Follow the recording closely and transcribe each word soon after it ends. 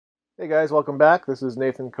Hey guys, welcome back. This is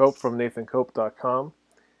Nathan Cope from nathancope.com.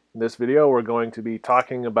 In this video, we're going to be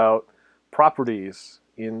talking about properties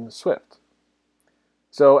in Swift.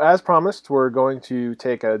 So as promised, we're going to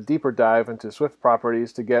take a deeper dive into Swift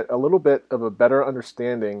properties to get a little bit of a better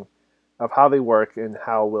understanding of how they work and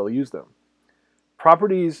how we'll use them.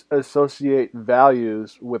 Properties associate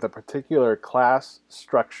values with a particular class,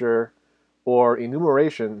 structure, or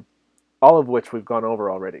enumeration, all of which we've gone over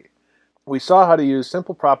already. We saw how to use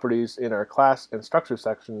simple properties in our class and structure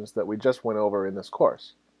sections that we just went over in this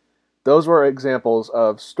course. Those were examples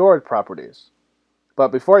of stored properties. But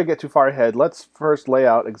before I get too far ahead, let's first lay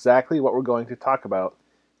out exactly what we're going to talk about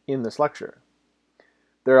in this lecture.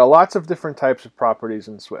 There are lots of different types of properties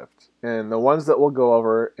in Swift, and the ones that we'll go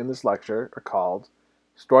over in this lecture are called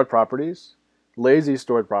stored properties, lazy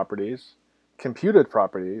stored properties, computed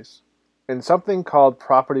properties, and something called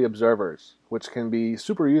property observers, which can be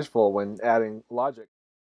super useful when adding logic.